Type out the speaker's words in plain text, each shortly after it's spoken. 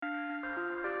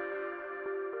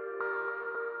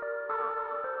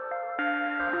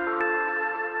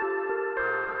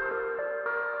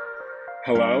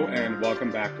Hello, and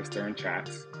welcome back to Stern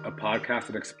Chats, a podcast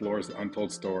that explores the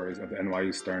untold stories of the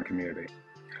NYU Stern community.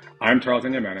 I'm Charles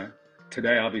Nyamena.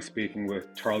 Today I'll be speaking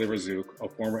with Charlie Razook, a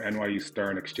former NYU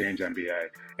Stern Exchange MBA,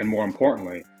 and more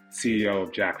importantly, CEO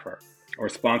of Jackfir, a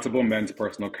responsible men's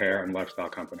personal care and lifestyle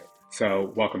company.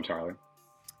 So, welcome, Charlie.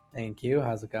 Thank you.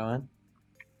 How's it going?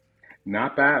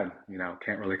 Not bad,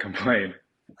 can't really complain.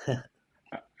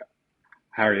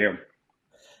 How are you?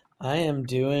 I am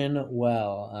doing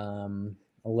well.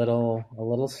 A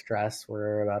little stressed.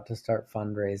 We're about to start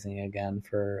fundraising again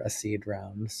for a seed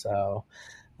round. Uh,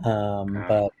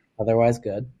 But otherwise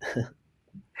good.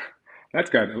 that's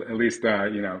good. At least,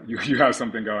 you have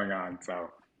something going on. So,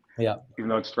 Yeah. even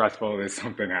though it's stressful, there's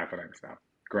something happening. So,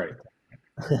 great.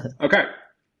 Okay,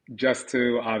 just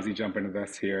to obviously jump into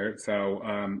this here. So,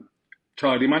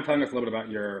 Charlie, do you mind telling us a little bit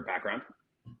about your background?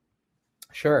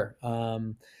 Sure.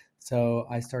 So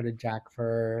I started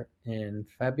Jackfir in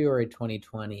February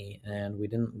 2020, and we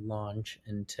didn't launch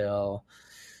until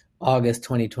August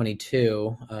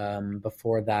 2022.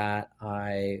 Before that,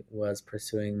 I was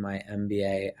pursuing my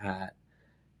MBA at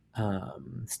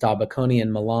Stabaconi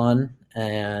in Milan,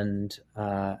 and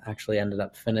actually ended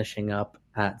up finishing up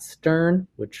at Stern,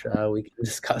 which we can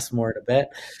discuss more in a bit.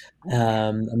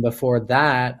 And before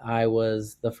that, I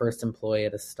was the first employee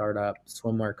at a startup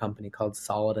swimwear company called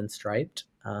Solid and Striped.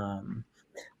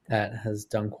 That has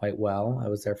done quite well. I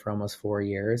was there for almost 4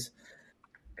 years.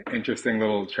 Interesting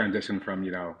little transition from,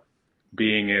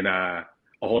 being in a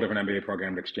whole different MBA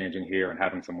program to exchanging here and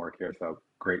having some work here. So,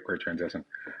 great transition.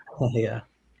 Yeah.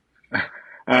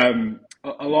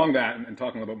 Along that, and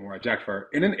talking a little bit more at Jackfir,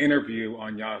 in an interview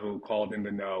on Yahoo called In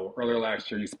the Know earlier last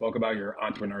year, you spoke about your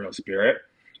entrepreneurial spirit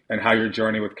and how your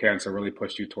journey with cancer really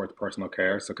pushed you towards personal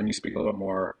care. So, can you speak a little bit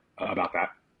more about that?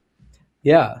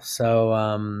 Yeah.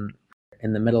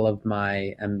 In the middle of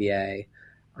my MBA,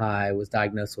 I was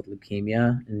diagnosed with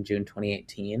leukemia in June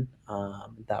 2018.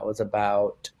 That was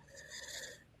about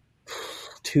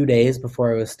 2 days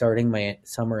before I was starting my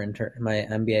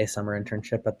MBA summer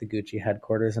internship at the Gucci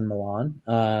headquarters in Milan.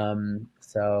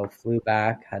 So flew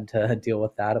back, had to deal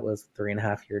with that. It was a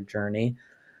 3.5 year journey.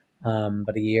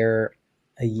 But a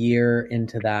year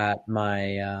into that,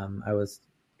 I was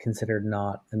considered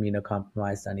not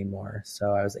immunocompromised anymore.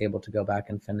 So I was able to go back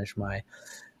and finish my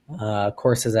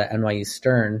courses at NYU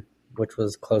Stern, which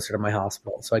was closer to my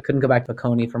hospital. So I couldn't go back to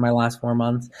Coney for my last 4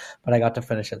 months, but I got to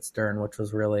finish at Stern, which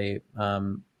was really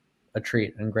a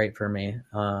treat and great for me.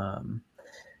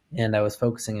 And I was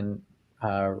focusing in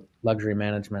luxury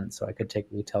management, so I could take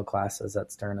retail classes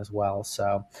at Stern as well.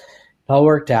 So it all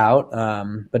worked out.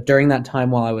 But during that time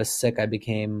while I was sick, I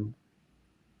became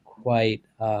quite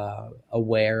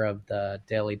aware of the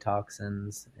daily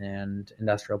toxins and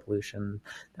industrial pollution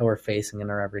that we're facing in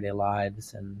our everyday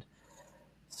lives. And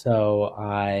so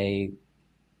I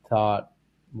thought,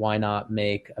 why not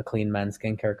make a clean men's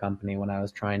skincare company when I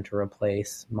was trying to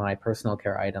replace my personal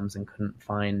care items and couldn't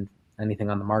find anything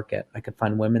on the market? I could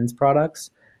find women's products,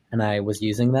 and I was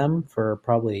using them for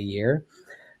probably a year,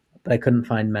 but I couldn't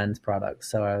find men's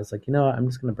products. So I was like, you know what, I'm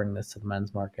just going to bring this to the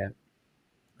men's market.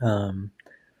 Um,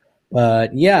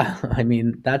 but yeah, I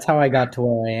mean, that's how I got to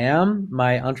where I am.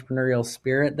 My entrepreneurial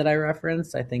spirit that I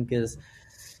referenced, I think, is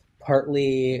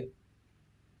partly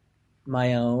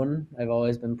my own. I've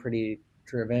always been pretty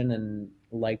driven and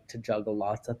like to juggle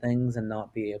lots of things and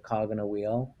not be a cog in a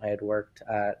wheel. I had worked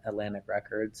at Atlantic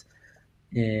Records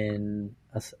in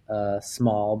a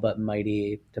small but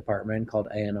mighty department called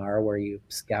A&R, where you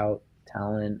scout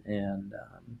talent and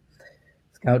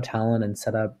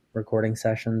set up recording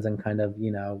sessions and kind of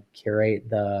curate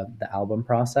the album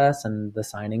process and the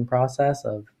signing process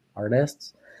of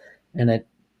artists. And it,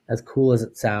 as cool as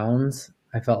it sounds,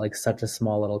 I felt like such a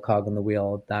small little cog in the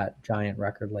wheel of that giant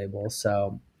record label.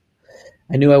 So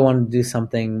I knew I wanted to do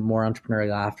something more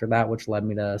entrepreneurial after that, which led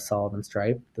me to Solid and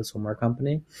Stripe, the swimwear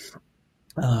company.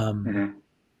 um, Hmm.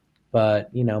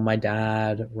 but my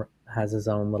dad has his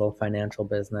own little financial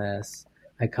business.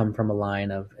 I come from a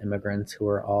line of immigrants who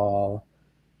are all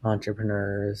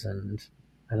entrepreneurs, and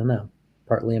I don't know,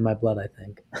 partly in my blood, I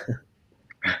think.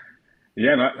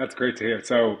 Yeah, no, that's great to hear.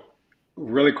 So,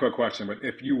 really quick question, but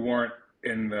if you weren't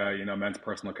in the men's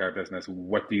personal care business,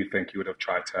 what do you think you would have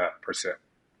tried to pursue?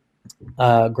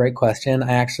 Great question.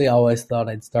 I actually always thought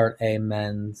I'd start a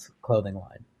men's clothing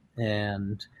line,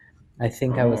 and I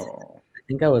think I was Oh, I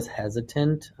think I was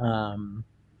hesitant,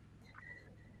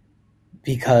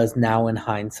 because now in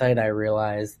hindsight I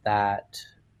realize that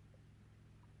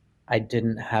I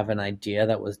didn't have an idea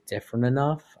that was different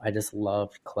enough. I just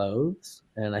loved clothes,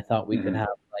 and I thought we could hmm have,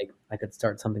 like, I could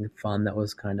start something fun that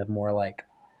was kind of more like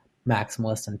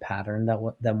maximalist and patterned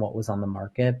than what was on the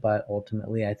market. But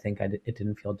ultimately, I think it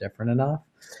didn't feel different enough.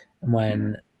 And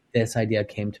Mhm. when this idea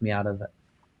came to me out of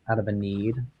a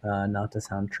need, not to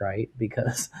sound trite,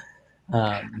 because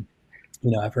um,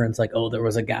 everyone's like, oh, there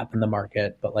was a gap in the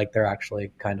market, but like there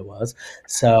actually kind of was.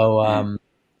 So Mhm.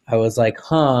 I was like,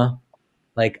 huh,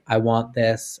 like I want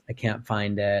this, I can't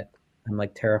find it. I'm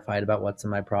like terrified about what's in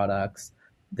my products.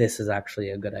 This is actually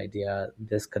a good idea.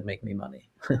 This could make me money.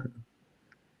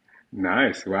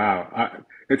 Nice. Wow.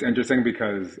 It's interesting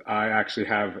because I actually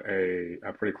have a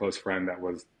pretty close friend that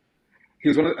he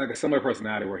was one of like a similar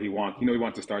personality where he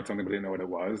wanted to start something but didn't know what it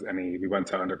was, and we went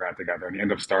to undergrad together, and he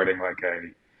ended up starting like a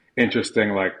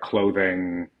interesting like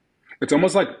clothing. It's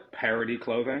almost like parody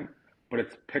clothing, but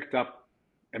it's picked up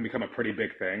and become a pretty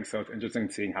big thing. So it's interesting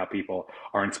seeing how people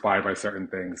are inspired by certain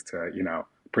things to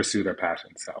pursue their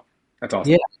passions. So that's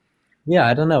Yeah, awesome. yeah.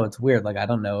 I don't know. It's weird. Like I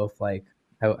don't know if like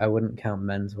I wouldn't count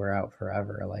menswear out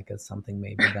forever. Like as something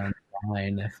maybe down the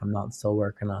line if I'm not still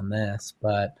working on this.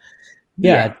 But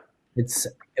yeah, Yeah, it's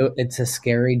it's a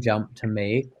scary jump to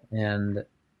make, and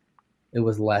it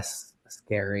was less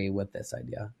scary with this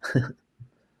idea.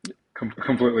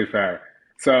 completely fair.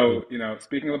 So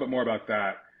speaking a little bit more about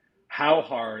that, how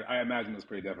hard? I imagine it was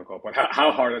pretty difficult, but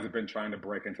how hard has it been trying to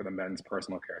break into the men's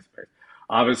personal care space?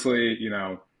 Obviously,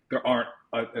 there aren't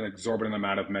an exorbitant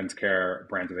amount of men's care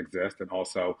brands that exist, and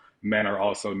also men are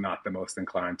also not the most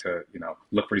inclined to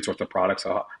look for these sorts of products.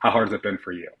 So how hard has it been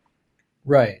for you?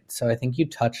 Right. So I think you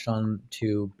touched on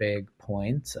two big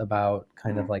points about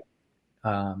kind of Hmm. like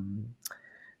um,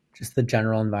 just the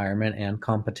general environment and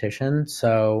competition.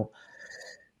 So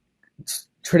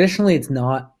traditionally, it's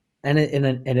not, and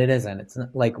it isn't. It's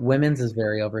not, like women's is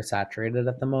very oversaturated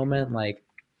at the moment. Like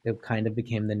it kind of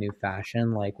became the new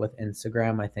fashion. Like with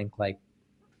Instagram, I think like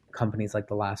companies like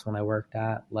the last one I worked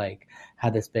at like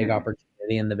had this big Hmm.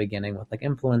 opportunity in the beginning with like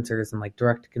influencers and like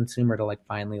direct to consumer to like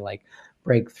finally like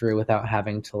break through without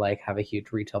having to like have a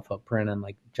huge retail footprint and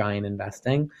like giant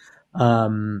investing.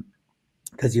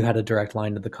 Because you had a direct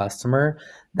line to the customer.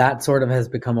 That sort of has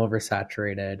become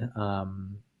oversaturated.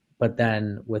 But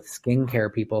then with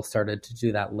skincare, people started to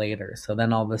do that later. So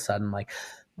then all of a sudden, like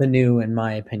the new, in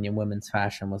my opinion, women's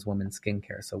fashion was women's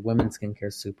skincare. So women's skincare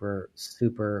is super,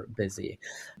 super busy.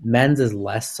 Men's is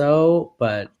less so,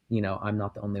 but I'm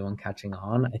not the only one catching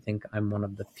on. I think I'm one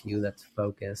of the few that's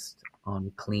focused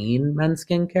on clean men's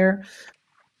skincare,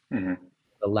 Hmm.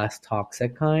 the less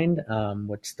toxic kind,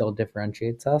 which still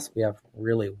differentiates us. We have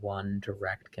really one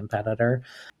direct competitor.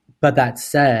 But that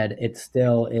said, it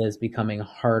still is becoming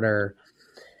harder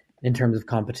in terms of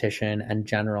competition and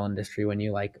general industry when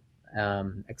you like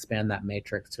expand that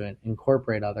matrix to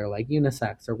incorporate other like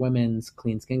unisex or women's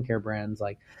clean skincare brands,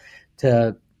 like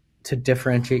to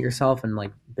differentiate yourself and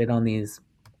like bid on these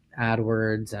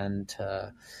AdWords and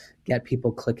to get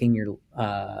people clicking your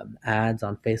ads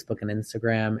on Facebook and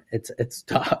Instagram. It's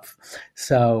tough.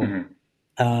 So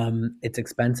Hmm. it's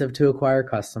expensive to acquire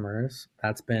customers.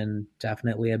 That's been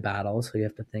definitely a battle. So you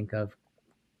have to think of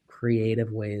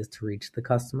creative ways to reach the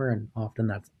customer, and often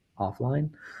that's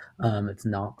offline. It's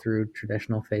not through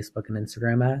traditional Facebook and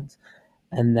Instagram ads.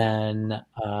 And then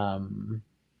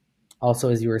also,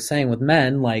 as you were saying with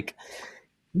men, like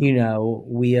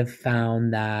we have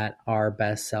found that our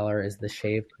best seller is the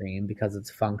shave cream because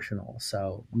it's functional.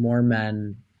 So more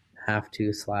men have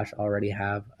to slash already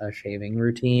have a shaving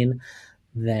routine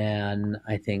than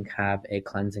I think have a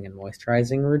cleansing and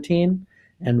moisturizing routine.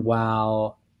 And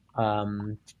while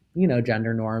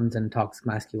gender norms and toxic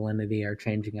masculinity are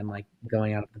changing and like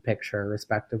going out of the picture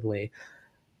respectively,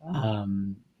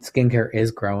 skincare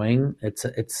is growing. It's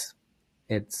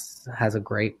has a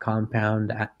great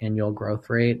compound annual growth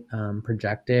rate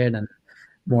projected, and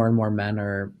more men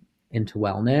are into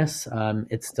wellness.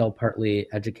 It's still partly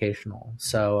educational.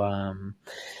 So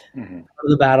Hmm.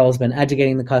 the battle has been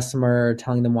educating the customer,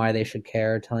 telling them why they should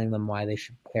care, telling them why they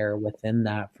should care within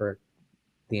that for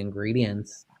the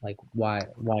ingredients, like why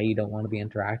you don't want to be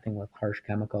interacting with harsh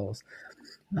chemicals.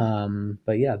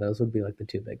 But yeah, those would be like the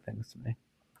two big things to me.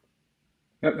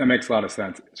 That makes a lot of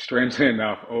sense. Strangely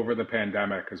enough, over the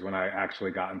pandemic is when I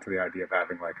actually got into the idea of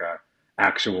having like a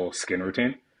actual skin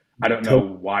routine. I don't know To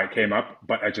why it came up,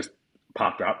 but it just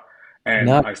popped up. And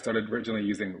not I started originally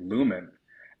using Lumen,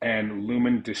 and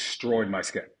Lumen destroyed my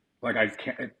skin. Like I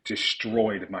can't, it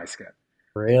destroyed my skin.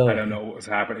 I don't really, know what was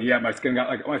happening. Yeah, my skin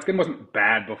wasn't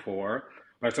bad before,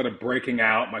 but I started breaking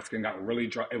out. My skin got really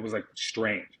dry. It was like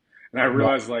strange, and I right,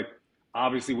 realized like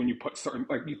obviously when you put certain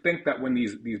like you think that when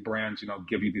these brands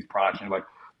give you these products and like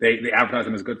they advertise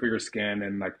them as good for your skin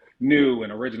and like new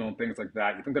and original and things like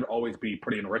that, you think they'd always be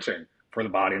pretty enriching for the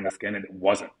body and the skin, and it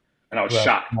wasn't. and I was Right.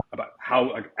 shocked about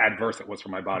how like, adverse it was for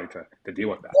my body to deal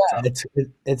with that. Yeah, So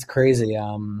it's crazy.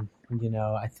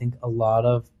 I think a lot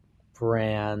of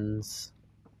brands.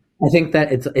 I think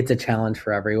that it's a challenge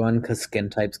for everyone because skin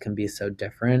types can be so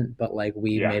different. But like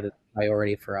we yeah. made it a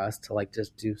priority for us to like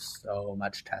just do so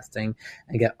much testing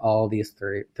and get all these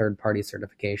third party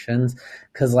certifications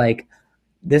because like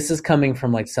this is coming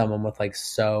from like someone with like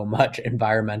so much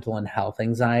environmental and health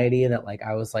anxiety that like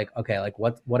I was like, okay, like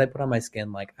what I put on my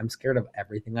skin, like I'm scared of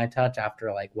everything I touch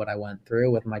after like what I went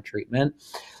through with my treatment.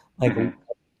 Like Hmm.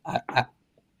 I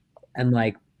and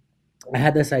like I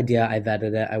had this idea, I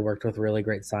vetted it, I worked with really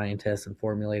great scientists and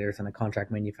formulators and a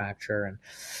contract manufacturer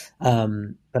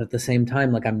and but at the same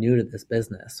time, like I'm new to this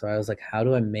business. So I was like, how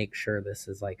do I make sure this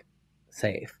is like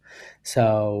safe?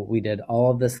 So we did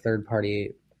all of this third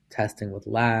party testing with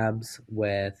labs,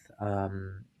 with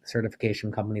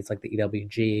certification companies like the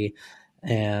EWG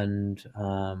and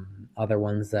other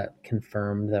ones that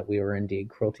confirmed that we were indeed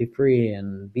cruelty free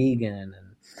and vegan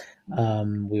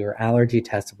and we were allergy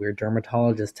tested, we were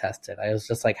dermatologist tested. I was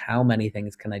just like, how many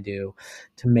things can I do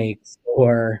to make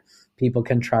sure people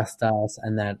can trust us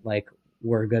and that like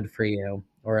we're good for you,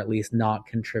 or at least not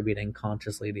contributing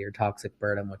consciously to your toxic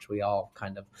burden, which we all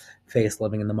kind of face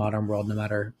living in the modern world, no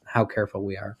matter how careful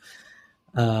we are.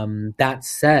 That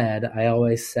said, I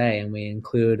always say, and we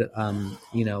include,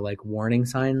 like warning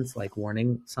signs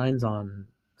on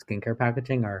skincare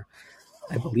packaging are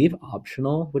I believe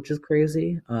optional, which is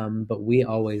crazy. But we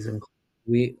always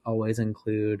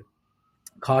include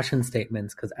caution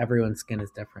statements because everyone's skin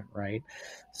is different, right?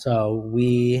 So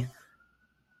we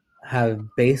have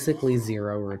basically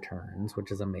zero returns,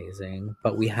 which is amazing.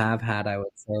 But we have had, I would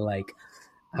say, like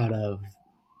out of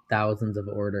thousands of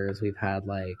orders, we've had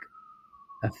like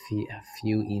a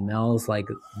few emails like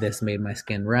this made my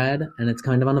skin red, and it's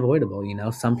kind of unavoidable.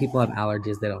 Some people have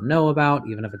allergies they don't know about,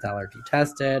 even if it's allergy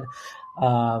tested.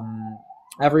 um,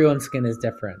 Everyone's skin is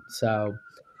different. So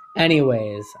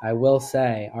anyways, I will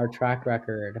say our track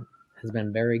record has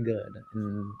been very good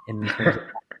in terms of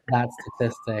that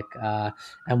statistic,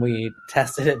 and we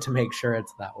tested it to make sure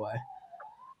it's that way.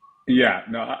 Yeah,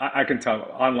 no, I can tell.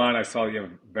 Online, I saw you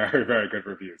have very, very good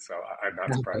reviews, so I'm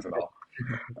not surprised at all.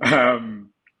 Um,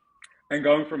 and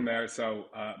going from there, so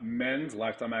Men's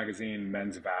Lifestyle Magazine,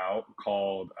 Men's Vow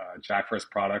called Jackfir's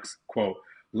products, quote,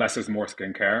 less is more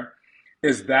skincare.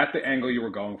 Is that the angle you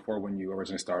were going for when you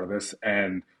originally started this?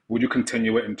 And would you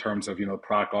continue it in terms of,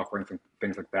 product offerings and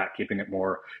things like that, keeping it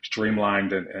more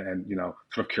streamlined and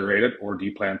sort of curated, or do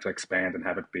you plan to expand and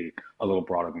have it be a little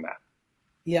broader than that?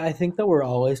 Yeah, I think that we're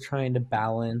always trying to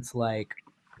balance like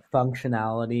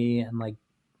functionality and like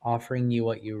offering you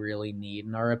what you really need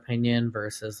in our opinion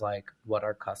versus like what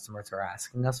our customers are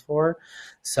asking us for.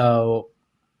 So,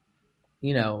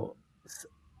 you know,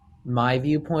 my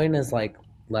viewpoint is like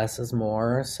less is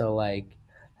more. So like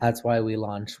that's why we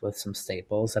launched with some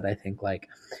staples that I think like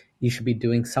you should be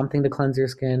doing something to cleanse your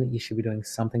skin, you should be doing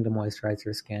something to moisturize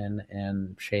your skin,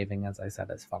 and shaving, as I said,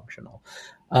 is functional.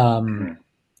 Um, Mhm.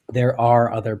 there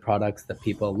are other products that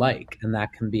people like, and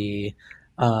that can be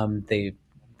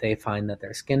they find that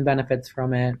their skin benefits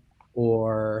from it,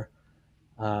 or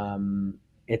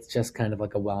it's just kind of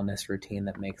like a wellness routine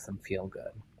that makes them feel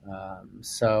good.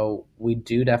 So we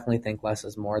do definitely think less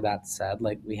is more. That said,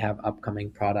 like we have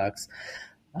upcoming products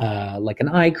like an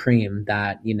eye cream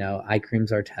that, eye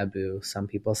creams are taboo. Some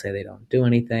people say they don't do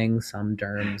anything. Some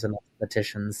derms and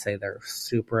estheticians say they're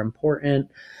super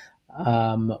important.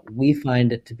 We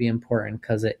find it to be important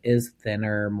because it is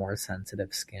thinner, more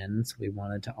sensitive skin. So we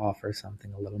wanted to offer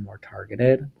something a little more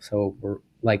targeted. So we're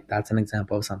like, that's an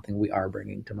example of something we are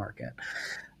bringing to market.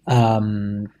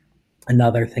 Um,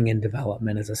 Another thing in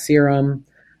development is a serum.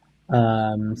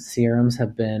 Serums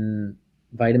have been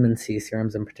vitamin C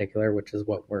serums in particular, which is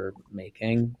what we're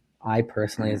making. I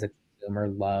personally, as Mhm. a consumer,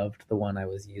 loved the one I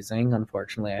was using.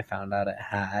 Unfortunately, I found out it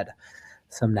had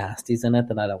some nasties in it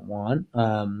that I don't want.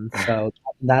 So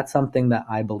that's something that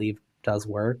I believe does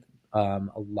work. A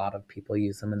lot of people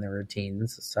use them in their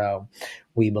routines, so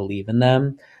we believe in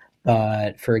them.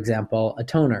 But for example, a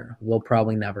toner, we'll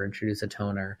probably never introduce a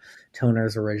toner.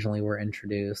 Toners originally were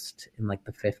introduced in like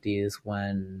the 50s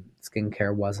when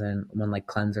skincare wasn't, when like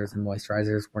cleansers and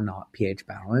moisturizers were not pH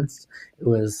balanced. It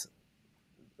was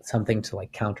something to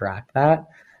like counteract that.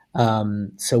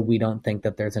 So we don't think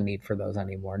that there's a need for those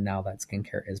anymore now that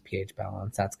skincare is pH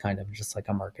balanced. That's kind of just like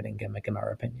a marketing gimmick in our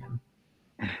opinion.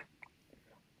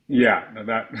 Yeah, no,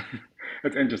 that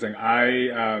that's interesting.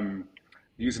 I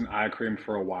used an eye cream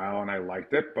for a while and I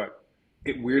liked it, but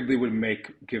it weirdly would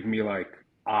give me like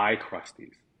eye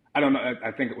crusties. I don't know.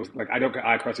 I think it was like I don't get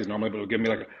eye crusties normally, but it would give me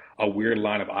like a weird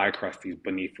line of eye crusties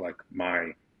beneath like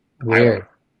my eyelid. Weird.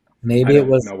 I Maybe it don't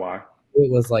was know why. it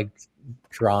was like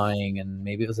drying, and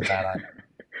maybe it was a bad eye.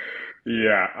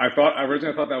 Yeah, I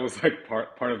originally thought that was like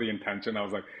part of the intention. I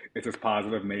was like, it's just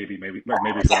positive, maybe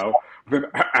so. Then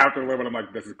after a little bit, I'm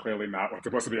like, this is clearly not what's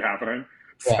supposed to be happening.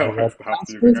 Yeah, So I well, stopped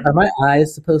using are my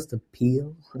eyes supposed to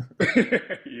peel?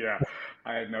 it. Yeah,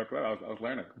 I had no clue. I was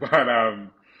learning, but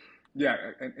yeah,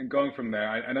 and going from there,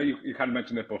 I know you kind of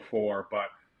mentioned it before, but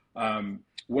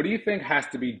what do you think has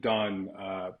to be done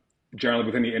generally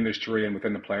within the industry and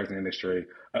within the players in the industry,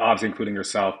 obviously including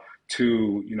yourself,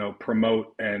 to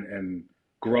promote and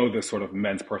grow this sort of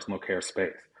men's personal care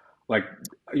space? Like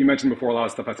you mentioned before, a lot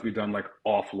of stuff has to be done like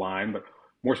offline, but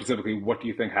more specifically, what do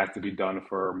you think has to be done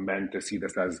for men to see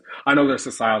this as? I know there's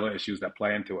societal issues that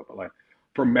play into it, but like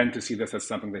for men to see this as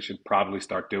something they should probably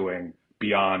start doing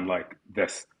beyond like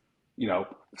this,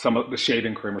 some of the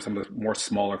shaving cream or some of the more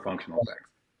smaller functional things.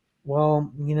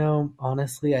 Well,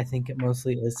 honestly, I think it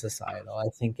mostly is societal. I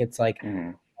think it's like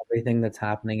Hmm. everything that's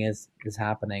happening is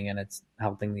happening, and it's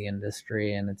helping the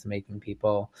industry, and it's making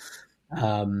people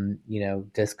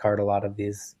discard a lot of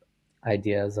these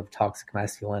ideas of toxic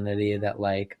masculinity that,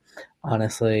 like,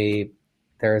 honestly,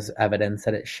 there's evidence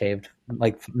that it shaved,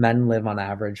 like, men live on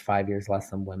average 5 years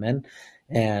less than women,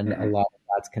 and a Hmm. lot of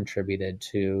that's contributed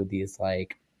to these,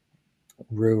 like,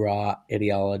 rah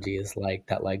ideologies like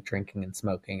that, like drinking and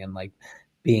smoking and like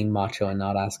being macho and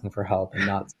not asking for help and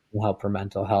not seeking help for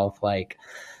mental health, like,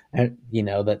 and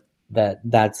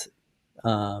that's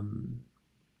um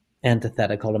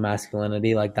antithetical to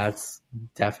masculinity. Like, that's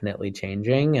definitely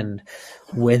changing, and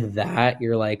with that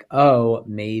you're like, oh,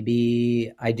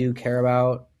 maybe I do care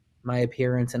about my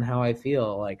appearance and how I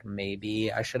feel. Like,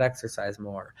 maybe I should exercise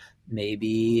more.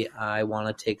 Maybe I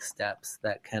want to take steps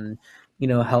that can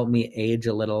help me age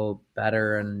a little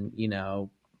better, and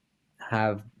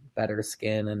have better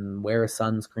skin and wear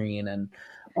sunscreen. And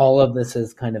all of this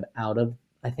is kind of out of,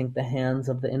 I think, the hands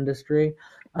of the industry,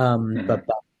 but Hmm.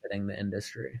 benefiting the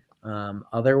industry.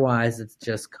 Otherwise, it's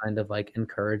just kind of like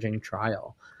encouraging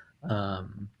trial.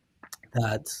 Um,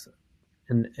 that's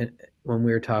and when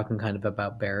we were talking kind of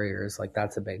about barriers, like,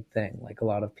 that's a big thing. Like, a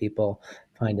lot of people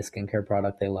find a skincare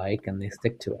product they like and they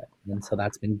stick to it, and so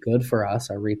that's been good for us.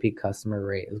 Our repeat customer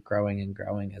rate is growing and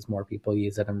growing as more people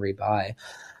use it and rebuy.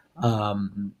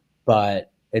 um,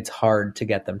 but it's hard to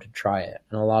get them to try it.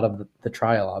 And a lot of the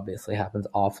trial obviously happens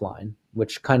offline,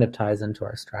 which kind of ties into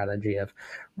our strategy of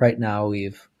right now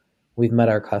we've met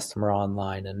our customer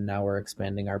online, and now we're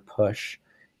expanding our push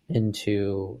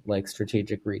into like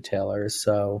strategic retailers.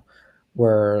 So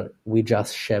we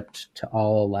just shipped to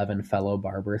all 11 fellow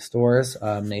barber stores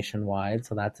nationwide.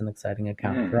 So that's an exciting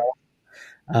account for Hmm. us.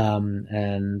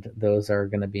 And those are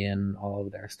going to be in all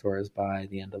of their stores by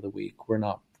the end of the week. We're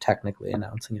not technically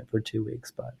announcing it for 2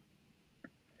 weeks, but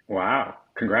Wow!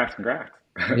 Congrats!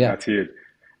 yeah, That's huge.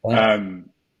 thanks. Um,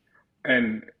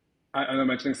 and I'm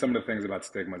mentioning some of the things about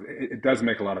stigmas. It does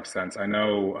make a lot of sense. I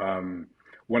know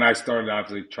when I started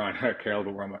obviously trying to care a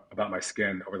little bit more about my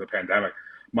skin over the pandemic,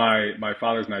 my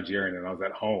father's Nigerian and I was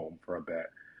at home for a bit.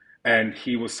 And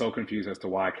he was so confused as to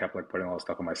why I kept like putting all this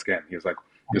stuff on my skin. He was like,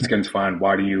 "Your skin's fine.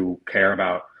 Why do you care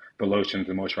about the lotions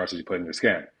and moisturizers you put in your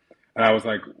skin?" And I was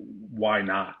like, "Why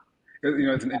not?"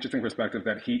 It's an interesting perspective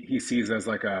that he sees as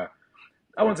like a,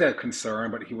 I wouldn't say a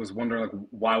concern, but he was wondering like,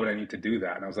 why would I need to do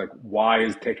that? And I was like, why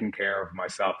is taking care of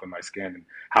myself and my skin and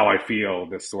how I feel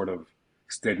this sort of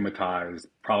stigmatized,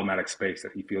 problematic space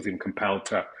that he feels even compelled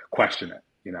to question it?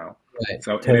 Right.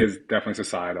 So it To is definitely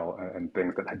societal and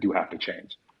things that I do have to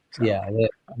change. So. Yeah,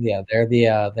 yeah, they're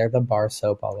the bar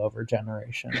soap all over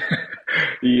generation.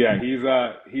 Yeah, he's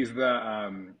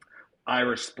the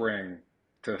Irish Spring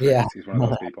to the Yeah. fitness. He's one of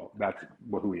those people. That's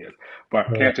who he is. But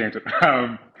Right. can't change it.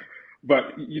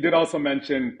 But you did also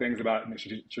mention things about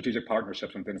strategic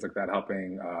partnerships and things like that,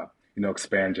 helping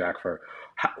expand Jackfir.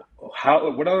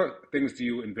 How, what other things do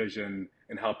you envision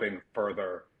in helping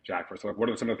further Jackfir? So, like, what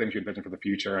are some of the things you envision for the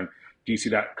future, and do you see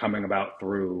that coming about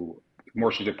through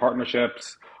more strategic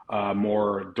partnerships,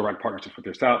 more direct partnerships with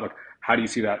yourself? Like, how do you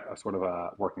see that sort of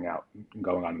working out and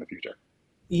going on in the future?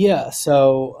 Yeah,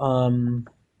 so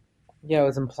yeah, I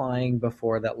was implying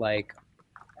before that, like,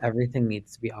 everything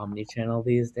needs to be omni-channel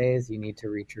these days. You need to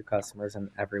reach your customers in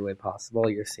every way possible.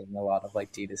 You're seeing a lot of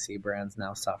like D2C brands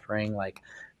now suffering. Like,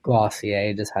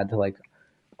 Glossier just had to, like,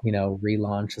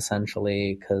 relaunch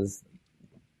essentially because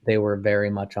they were very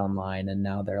much online, and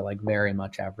now they're like very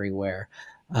much everywhere.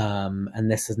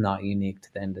 And this is not unique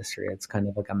to the industry. It's kind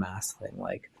of like a mass thing.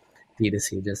 Like,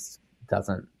 D2C just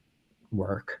doesn't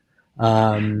work.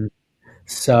 Um,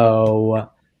 so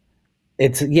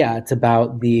it's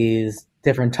about these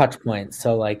different touch points.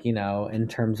 So like, in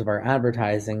terms of our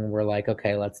advertising, we're like,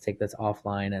 okay, let's take this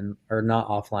offline and or not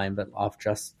offline, but off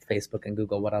just Facebook and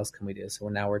Google. What else can we do? So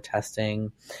now we're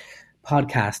testing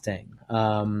podcasting.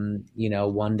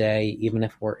 One day, even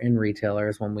if we're in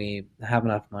retailers, when we have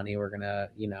enough money, we're gonna,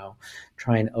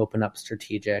 try and open up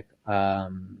strategic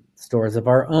stores of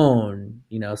our own,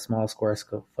 small square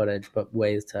footage, but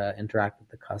ways to interact with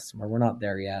the customer. We're not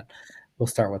there yet. We'll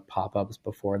start with pop-ups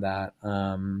before that.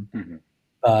 Mm-hmm.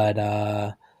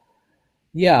 But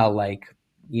yeah, like,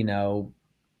 you know,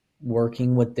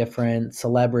 working with different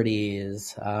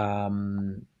celebrities.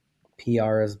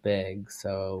 PR is big,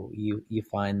 so you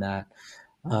find that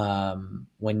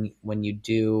when you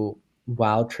do,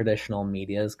 while traditional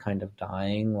media is kind of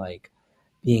dying, like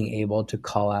being able to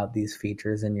call out these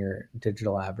features in your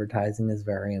digital advertising is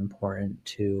very important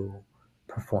to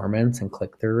performance and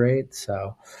click through rate.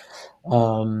 So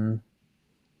um,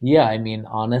 yeah, I mean,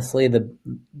 honestly, the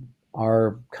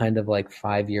our kind of like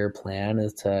 5-year plan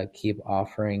is to keep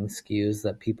offering SKUs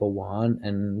that people want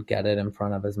and get it in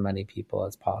front of as many people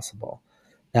as possible.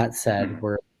 That said, Mm-hmm.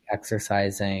 we're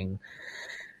exercising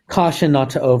caution not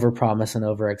to overpromise and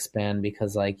overexpand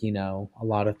because, like, a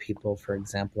lot of people, for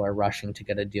example, are rushing to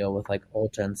get a deal with like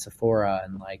Ulta and Sephora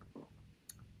and like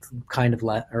kind of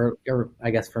or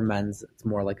I guess for men's, it's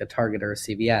more like a Target or a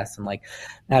CVS. And like,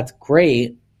 that's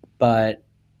great, but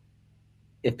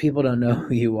if people don't know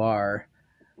who you are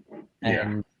Yeah.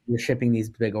 and you're shipping these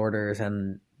big orders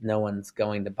and no one's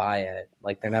going to buy it,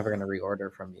 like they're never going to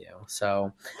reorder from you.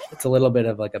 So it's a little bit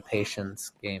of like a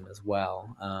patience game as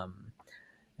well.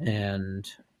 And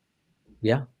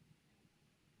yeah.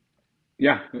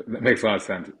 Yeah, that makes a lot of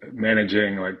sense.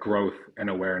 Managing like growth and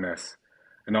awareness,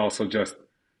 and also just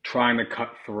trying to cut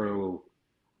through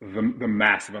the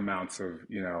massive amounts of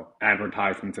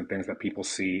advertisements and things that people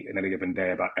see in any given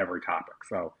day about every topic.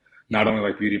 So not Yeah. only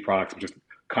like beauty products, but just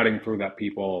cutting through that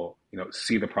people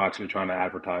see the products you're trying to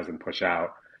advertise and push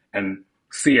out, and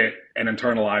see it and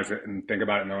internalize it and think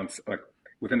about it in their own like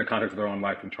within the context of their own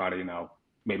life and try to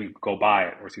maybe go buy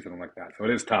it or see something like that. So it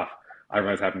is tough. I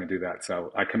realize having to do that.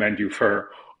 So I commend you for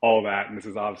all that. And this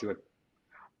is obviously like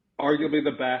arguably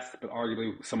the best, but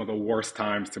arguably some of the worst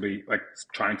times to be like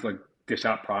trying to like dish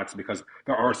out products because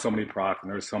there are so many products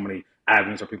and there's so many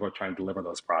avenues where people are trying to deliver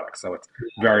those products. So it's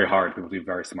very hard. People be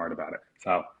very smart about it.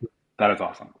 So that is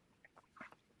awesome.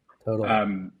 Totally.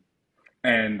 Um,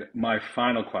 and my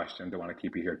final question, don't want to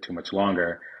keep you here too much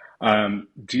longer.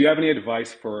 Do you have any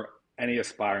advice for any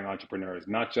aspiring entrepreneurs,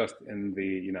 not just in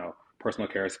the, personal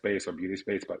care space or beauty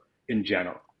space, but in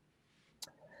general?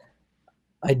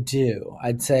 I do.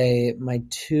 I'd say my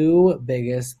two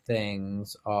biggest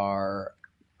things are,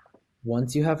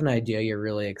 once you have an idea you're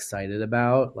really excited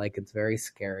about, like it's very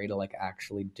scary to like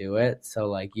actually do it. So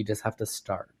like you just have to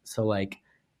start. So like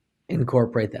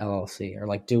incorporate the LLC or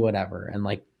like do whatever and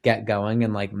like get going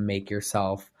and like make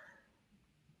yourself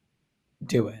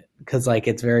do it, because like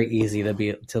it's very easy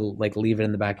to like leave it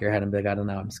in the back of your head and be like, I don't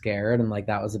know, I'm scared. And like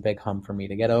that was a big hump for me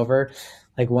to get over.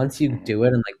 Like once you Mhm. do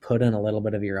it and like put in a little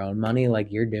bit of your own money,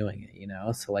 like you're doing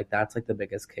it. So like that's like the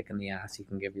biggest kick in the ass you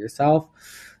can give yourself.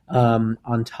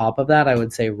 On top of that, I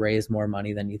would say raise more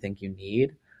money than you think you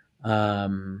need.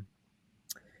 um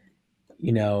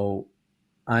you know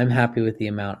I'm happy with the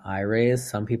amount I raised.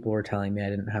 Some people were telling me I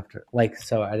didn't have to, like,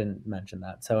 so I didn't mention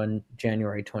that. So in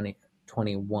January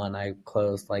 2021, I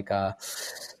closed like a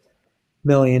 $1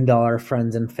 million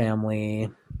friends and family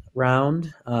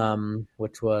round,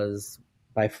 which was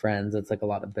by friends. It's like a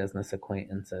lot of business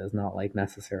acquaintances, not like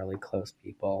necessarily close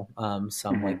people.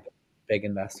 Some like Mhm. big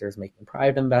investors making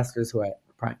private investments who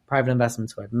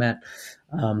I'd met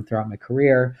throughout my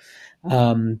career.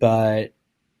 But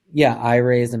yeah, I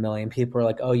raised 1 million. People were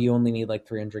like, "Oh, you only need like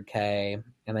 300K,"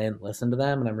 and I didn't listen to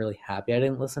them. And I'm really happy I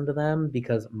didn't listen to them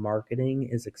because marketing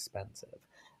is expensive.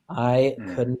 I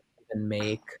Mhm. couldn't even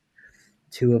make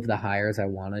two of the hires I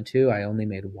wanted to. I only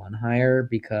made one hire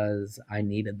because I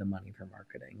needed the money for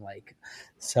marketing. Like,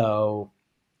 so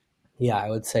yeah, I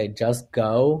would say just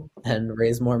go and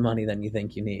raise more money than you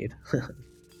think you need.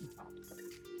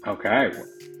 Okay.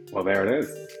 Well, there it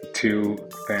is. Two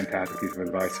fantastic pieces of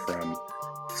advice from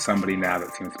somebody now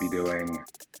that seems to be doing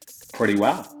pretty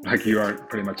well. Like you are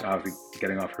pretty much obviously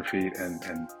getting off your feet and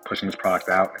pushing this product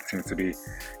out. It seems to be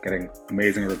getting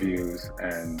amazing reviews,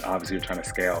 and obviously you're trying to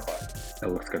scale, but it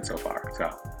looks good so far. So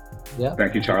Yeah,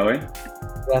 thank you, Charlie.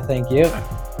 yeah, thank you.